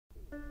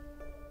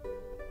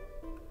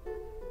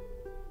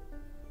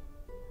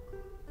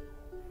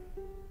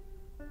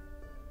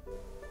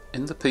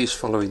In the piece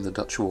following the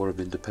Dutch War of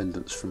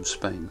Independence from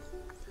Spain,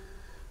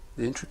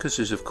 the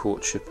intricacies of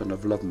courtship and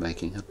of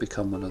lovemaking have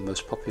become one of the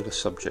most popular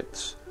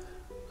subjects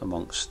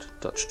amongst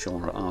Dutch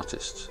genre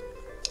artists,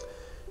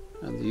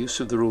 and the use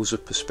of the rules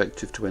of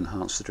perspective to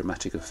enhance the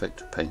dramatic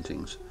effect of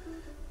paintings,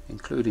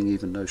 including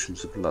even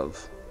notions of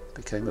love,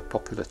 became a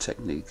popular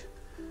technique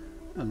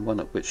and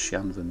one at which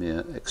Jan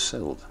Vermeer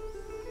excelled.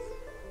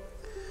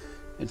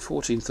 In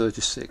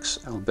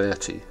 1436,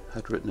 Alberti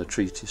had written a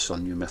treatise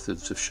on new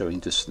methods of showing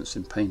distance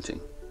in painting,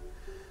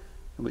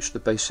 in which the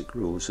basic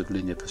rules of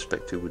linear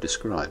perspective were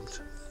described.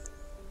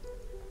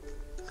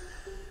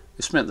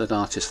 This meant that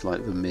artists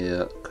like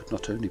Vermeer could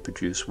not only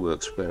produce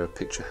works where a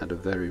picture had a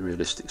very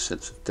realistic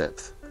sense of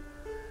depth,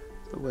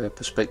 but where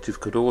perspective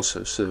could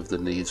also serve the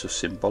needs of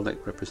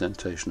symbolic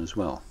representation as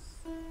well.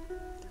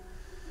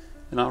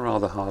 In our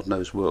rather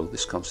hard-nosed world,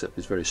 this concept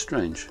is very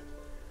strange.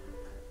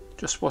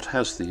 Just what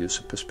has the use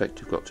of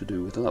perspective got to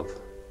do with love?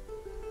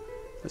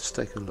 Let's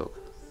take a look.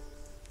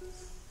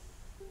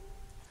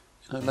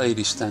 In A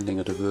Lady Standing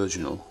at a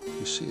Virginal,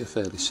 you see a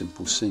fairly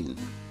simple scene.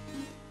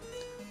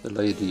 The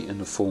lady in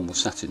a formal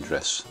satin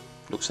dress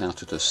looks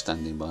out at us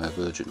standing by a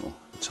virginal,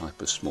 a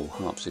type of small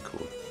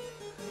harpsichord.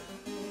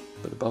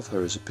 But above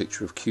her is a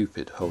picture of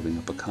Cupid holding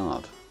up a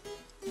card.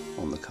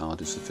 On the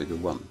card is the figure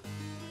 1,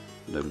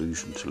 an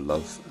allusion to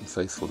love and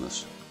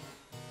faithfulness.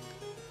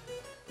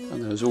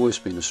 And there has always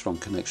been a strong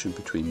connection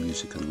between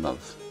music and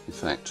love. In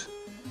fact,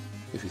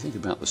 if you think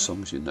about the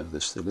songs, you know there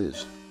still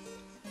is.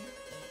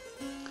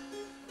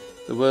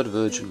 The word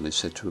virginal is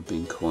said to have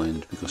been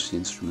coined because the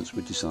instruments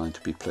were designed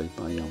to be played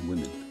by young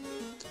women,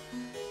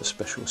 a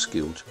special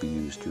skill to be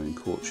used during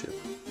courtship.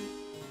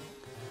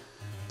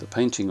 The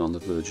painting on the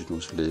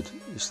virginal's lid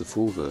is the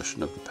full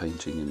version of the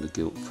painting in the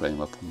gilt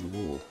frame up on the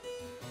wall.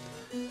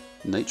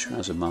 Nature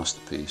as a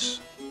masterpiece,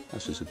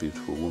 as is a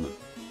beautiful woman.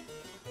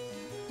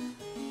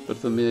 But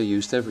Vermeer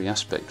used every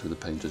aspect of the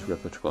painter's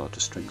repertoire to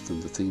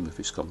strengthen the theme of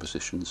his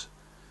compositions,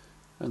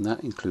 and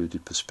that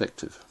included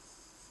perspective.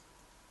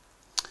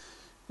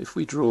 If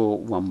we draw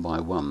one by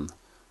one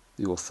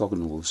the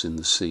orthogonals in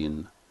the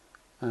scene,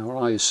 our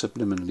eye is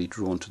subliminally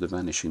drawn to the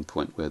vanishing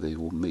point where they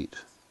all meet,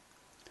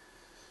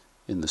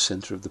 in the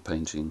centre of the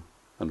painting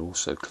and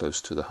also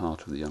close to the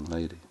heart of the young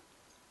lady.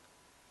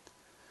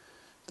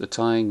 The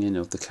tying in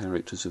of the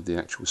characters of the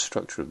actual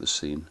structure of the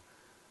scene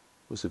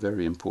was a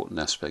very important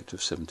aspect of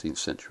 17th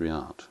century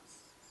art.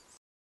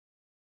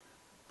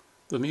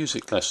 The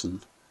music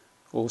lesson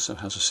also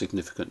has a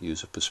significant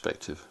use of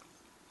perspective.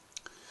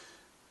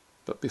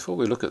 But before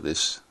we look at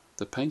this,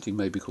 the painting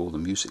may be called a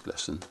music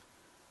lesson,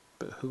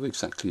 but who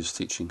exactly is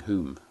teaching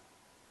whom?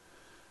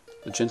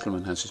 The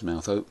gentleman has his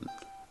mouth open,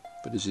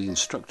 but is he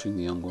instructing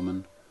the young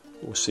woman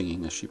or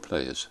singing as she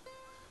plays?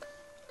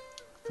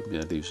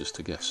 Vermeer leaves us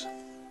to guess.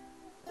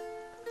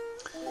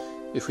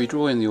 If we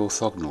draw in the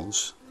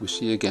orthogonals, we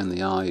see again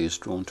the eye is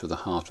drawn to the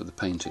heart of the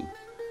painting,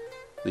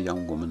 the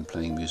young woman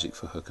playing music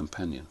for her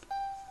companion.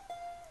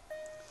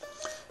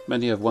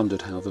 Many have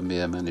wondered how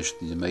Vermeer managed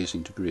the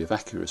amazing degree of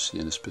accuracy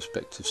in his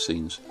perspective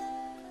scenes.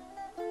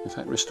 In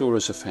fact,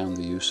 restorers have found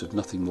the use of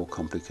nothing more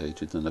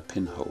complicated than a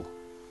pinhole,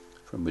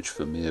 from which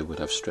Vermeer would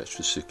have stretched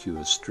a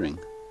secure string,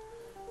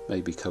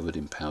 maybe covered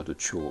in powdered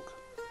chalk,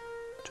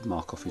 to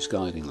mark off his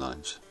guiding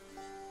lines.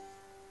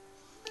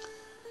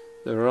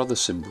 There are other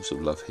symbols of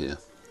love here.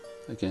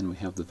 Again, we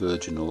have the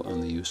virginal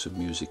and the use of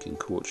music in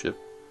courtship.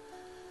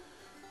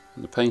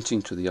 And the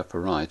painting to the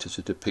upper right is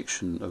a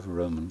depiction of a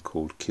Roman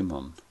called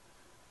Cimon,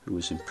 who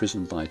was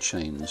imprisoned by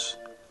chains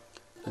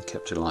and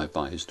kept alive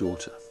by his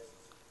daughter.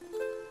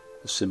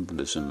 The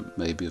symbolism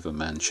may be of a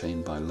man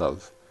chained by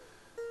love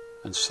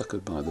and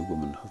succoured by the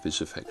woman of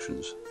his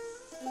affections.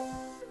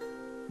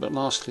 But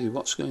lastly,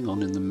 what's going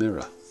on in the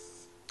mirror?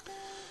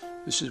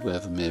 This is where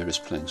Vermeer is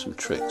playing some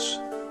tricks.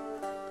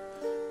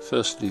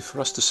 Firstly, for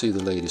us to see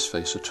the lady's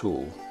face at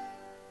all,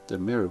 the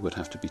mirror would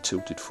have to be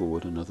tilted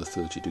forward another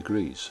 30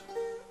 degrees.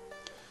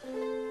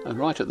 And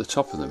right at the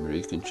top of the mirror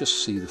you can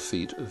just see the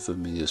feet of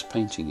Vermeer's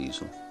painting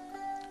easel,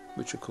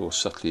 which of course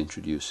subtly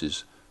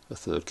introduces a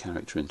third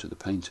character into the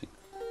painting.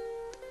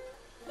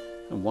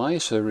 And why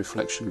is her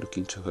reflection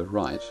looking to her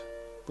right,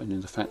 when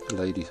in fact the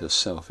lady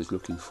herself is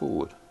looking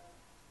forward?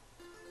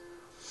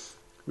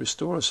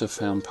 Restorers have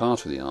found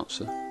part of the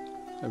answer.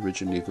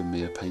 Originally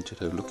Vermeer painted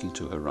her looking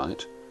to her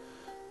right,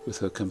 with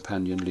her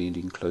companion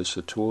leaning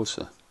closer towards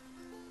her,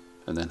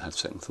 and then had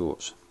second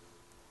thoughts.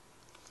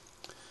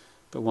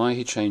 But why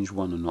he changed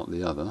one and not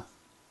the other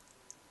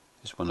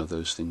is one of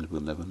those things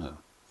we'll never know.